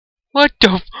What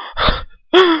the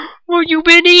what you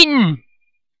been eating?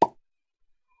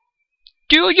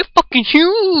 Dude, you're fucking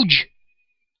huge!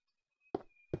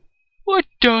 What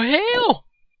the hell?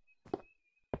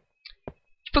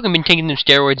 You fucking been taking them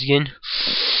steroids again?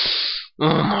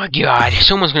 Oh my god!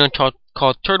 Someone's gonna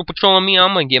call Turtle Patrol on me.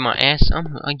 I'm gonna get my ass.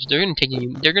 They're gonna take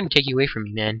you. They're gonna take you away from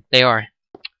me, man. They are.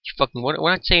 You fucking what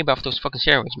I'd say about those fucking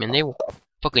steroids, man? They will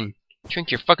fucking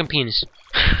drink your fucking penis.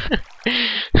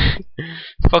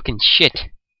 Fucking shit.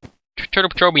 Turtle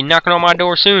Patrol be knocking on my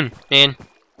door soon, man.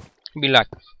 He'll be like,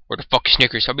 "Where the fuck is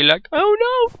Snickers?" I'll be like, "Oh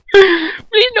no!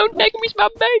 Please don't take me, it's my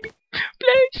baby,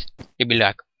 please." He'll be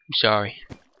like, "I'm sorry."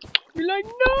 I'll be like,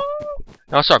 "No!"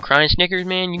 I'll start crying, Snickers,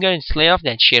 man. You gotta lay off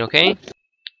that shit, okay?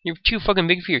 You're too fucking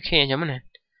big for your cage. I'm gonna.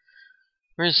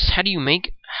 How do you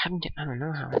make? I don't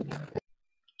know how I made them.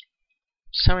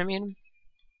 Is that how I made them?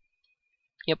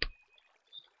 Yep.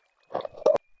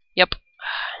 Yep.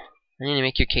 I need to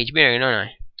make your cage bigger, don't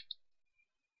I?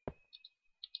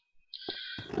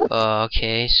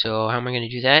 Okay, so how am I gonna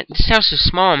do that? This house is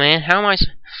small, man. How am I? Do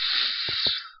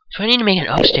I need to make it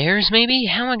upstairs, maybe?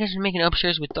 How am I gonna make it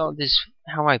upstairs with all this?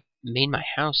 How I made my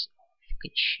house?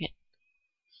 Fucking shit.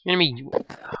 You're gonna be.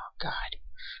 Oh god.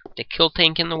 The kill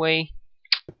tank in the way.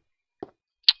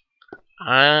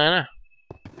 I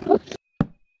don't know.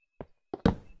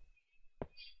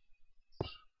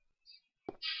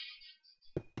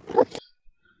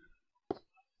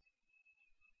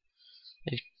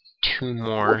 There's 2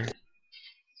 more.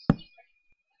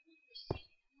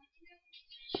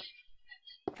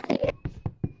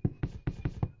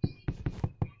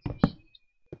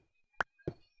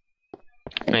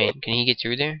 Wait, can he get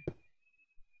through there?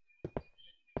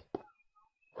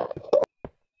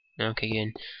 Okay,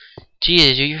 good.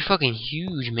 Jesus, dude, you're fucking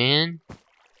huge, man.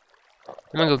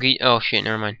 I'm gonna go get. Oh shit,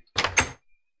 never mind.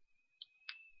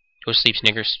 Go to sleep,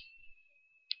 Snickers.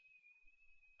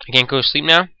 I can't go to sleep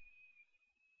now?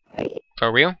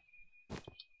 For real?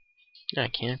 No, I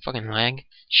can't. Fucking lag.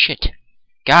 Shit.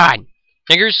 God!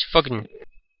 Snickers, fucking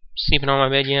sleeping on my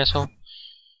bed, you asshole.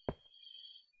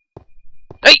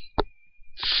 Hey!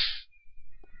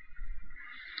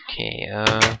 Okay,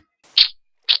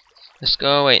 let's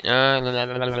go. Wait, I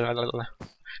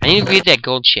need to get that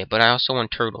gold shit, but I also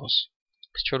want turtles.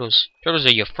 Cause turtles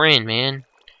are your friend, man.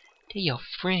 They're your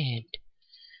friend.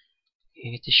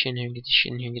 Okay, get this shit in here, get this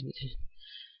shit in here, get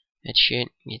that shit,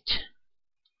 get.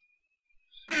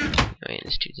 Alright,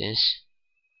 let's do this.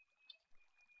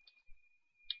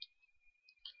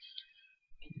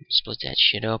 Split that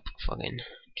shit up. Fucking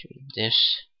do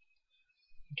this.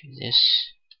 Do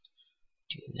this.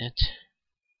 Do that.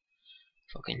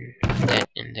 Fucking put that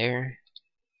in there.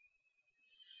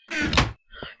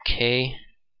 Okay.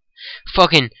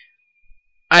 Fucking.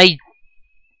 I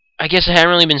guess I haven't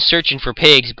really been searching for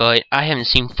pigs, but I haven't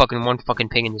seen fucking one fucking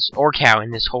pig in this, or cow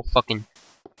in this whole fucking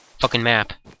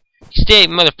map.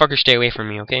 Motherfucker, stay away from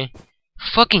me, okay?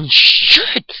 Fucking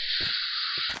shit!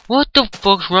 What the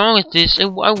fuck's wrong with this? I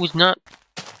was not.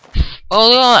 Oh,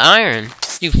 look at all that iron.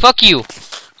 Dude, fuck you!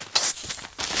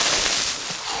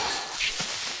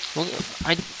 Well,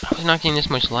 I was not getting this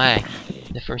much lag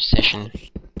the first session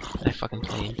that I fucking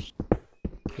played.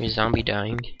 There's a zombie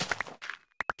dying.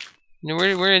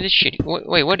 Where is this shit?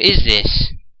 Wait, what is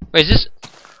this? Wait, is this?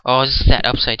 Oh, is this that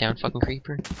upside down fucking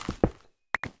creeper?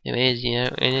 It is, yeah,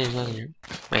 it is, wasn't it?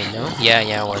 Wait, no? Yeah,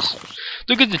 it was.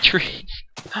 Look at the trees!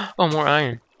 Oh, more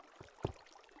iron.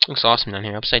 Looks awesome down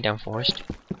here, upside down forest.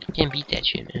 Can't beat that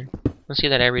shit, man. Let's see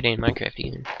that every day in Minecraft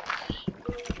again.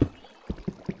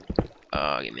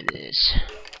 Oh, give me this.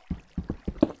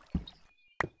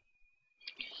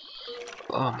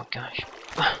 Oh my gosh.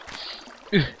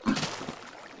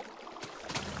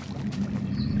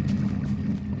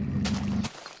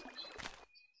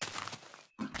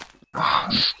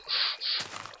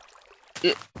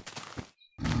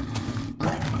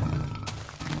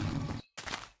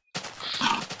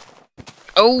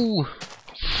 Oh,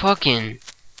 fucking.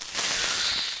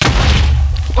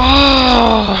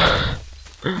 Oh,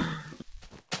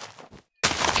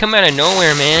 come out of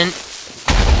nowhere, man.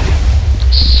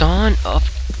 Son of.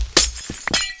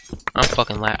 I'm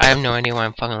fucking lag. I have no idea why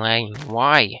I'm fucking lagging.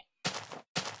 Why?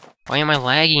 Why am I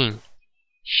lagging?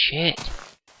 Shit.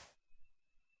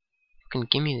 Fucking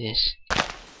give me this.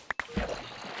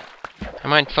 I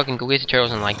might fucking go get the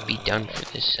turtles and like be done for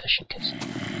this session, cause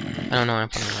I don't know why I'm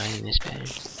fucking lagging this bad.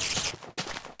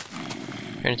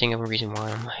 I'm trying to think of a reason why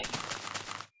I'm like.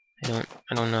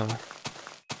 I don't know.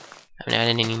 I haven't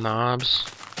added any mobs.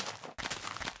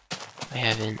 I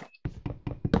haven't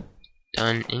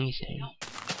done anything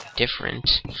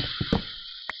different.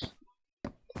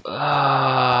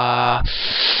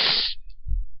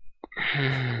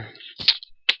 Okay,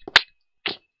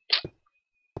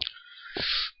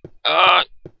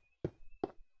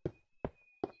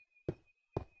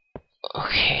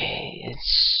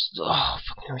 it's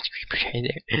fucking there's creepers right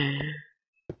there.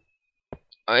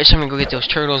 Alright, so I'm gonna go get those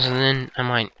turtles and then I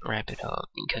might wrap it up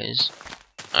because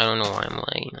I don't know why I'm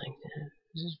lagging like that.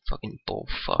 This is fucking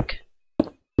bullfuck.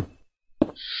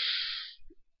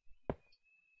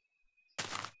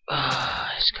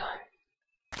 Let's go.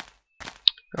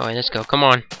 Alright, let's go. Come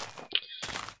on.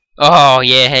 Oh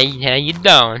yeah, hey, how you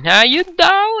doing? How you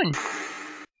doing?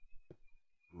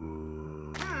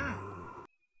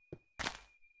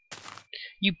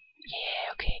 Yeah,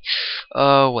 okay.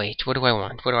 Wait, what do I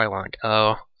want? What do I want?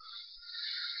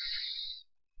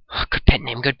 Good pet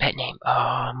name, good pet name.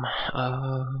 What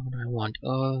do I want?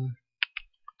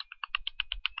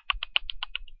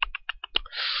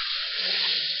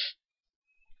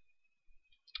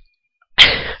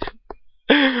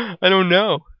 I don't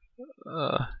know.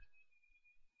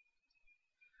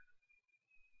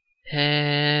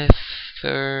 Heifer...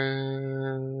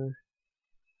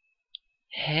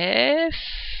 Hefner?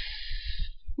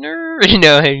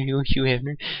 No, you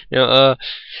Hefner. No,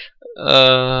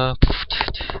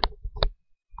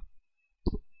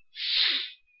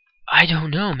 I don't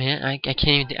know, man. I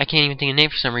can't even think of a name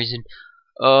for some reason.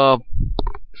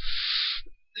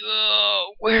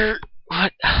 Where?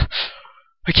 What? I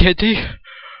can't think. I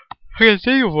can't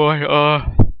think of one. I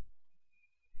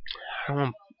don't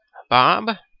know.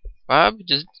 Bob? Bob?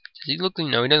 Does he look like?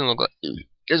 No, he doesn't look like.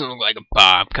 Doesn't look like a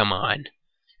Bob. Come on.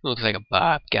 He looks like a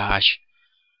Bob. Gosh.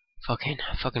 Fucking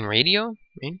radio?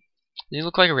 Right? Does he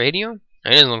look like a radio? No,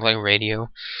 he doesn't look like a radio.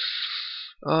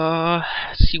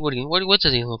 Let's see what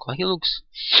does he look like? He looks.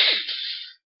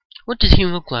 What does he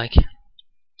look like?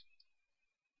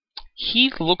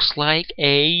 He looks like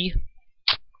a.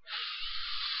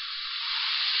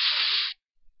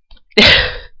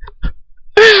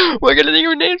 We're gonna think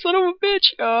of a name, son of a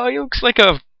bitch. Oh, he looks like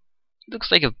a. He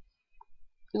looks like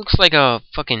a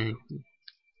fucking.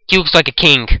 He looks like a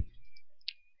king.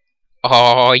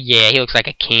 Oh yeah, he looks like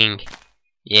a king.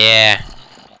 Yeah.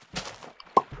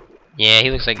 Yeah, he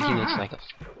looks like a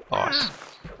boss.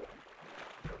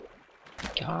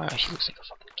 Gosh, he looks like a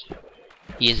fucking king.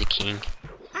 He is a king.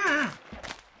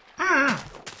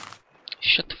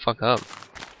 Shut the fuck up.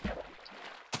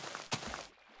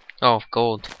 Oh,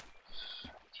 gold.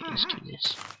 Okay, let's do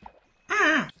this.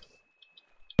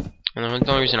 And the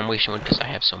only reason I'm wasting wood because I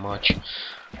have so much.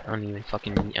 I don't even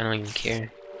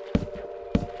care.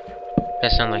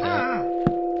 That sound like a.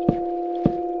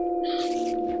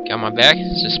 Got my back?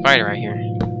 It's a spider right here.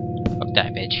 Fuck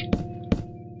that bitch.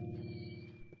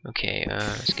 Okay,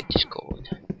 let's get this gold.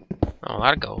 Oh, a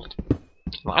lot of gold.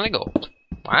 A lot of gold.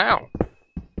 Wow.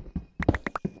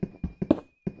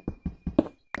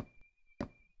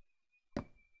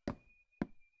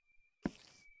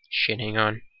 Shit, hang on.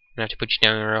 I'm gonna have to put you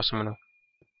down or else I'm gonna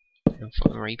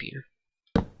fucking rape you.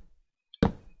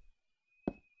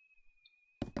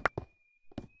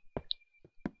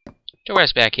 Your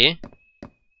ass back here.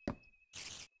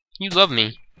 You love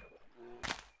me.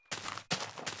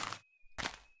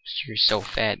 You're so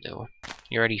fat though.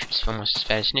 You're already almost as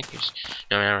fat as Snickers.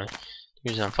 No.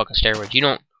 You're on fucking steroids. You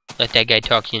don't let that guy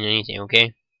talk you into anything,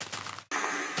 okay?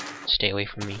 Stay away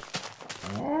from me.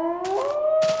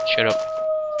 Shut up.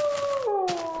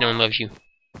 No one loves you.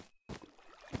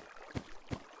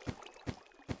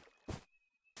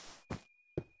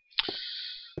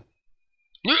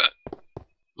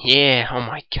 Yeah, oh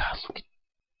my god, look at.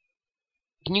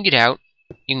 Can you get out?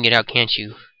 You can get out, can't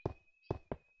you?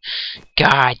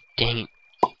 God dang it.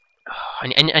 Oh, I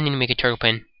need to make a turtle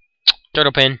pen.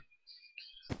 Turtle pen.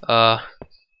 You're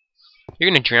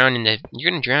gonna drown in that.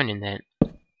 You're gonna drown in that.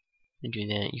 Do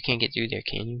that. You can't get through there,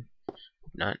 can you?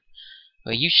 Hope not.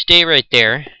 Well, you stay right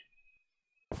there,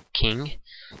 King.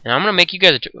 And I'm gonna make you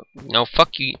guys a. No,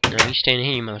 fuck you. No, you stay in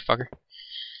here, you motherfucker.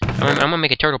 I'm gonna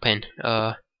make a turtle pen.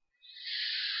 Oh,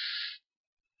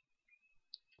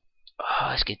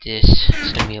 let's get this.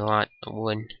 It's gonna be a lot of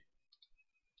wood.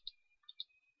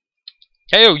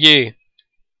 Hell yeah!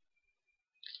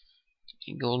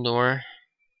 Gold door.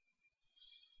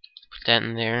 Put that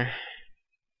in there.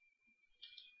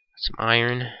 Some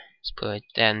iron. Let's put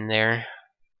that in there.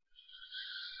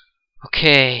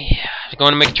 Okay. I'm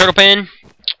going to make a turtle pen.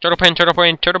 Turtle pen, turtle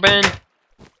pen, turtle pen.